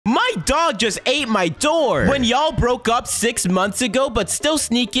dog just ate my door. When y'all broke up 6 months ago, but still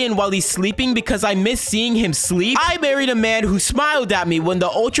sneak in while he's sleeping because I miss seeing him sleep, I married a man who smiled at me when the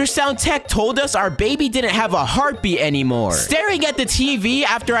ultrasound tech told us our baby didn't have a heartbeat anymore. Staring at the TV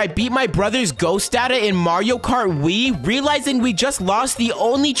after I beat my brother's ghost data in Mario Kart Wii, realizing we just lost the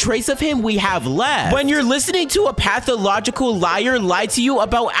only trace of him we have left. When you're listening to a pathological liar lie to you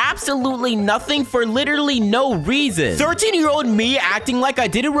about absolutely nothing for literally no reason. 13-year-old me acting like I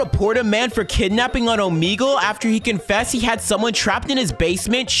didn't report a man for kidnapping on Omegle after he confessed he had someone trapped in his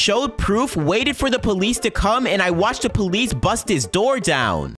basement, showed proof, waited for the police to come, and I watched the police bust his door down.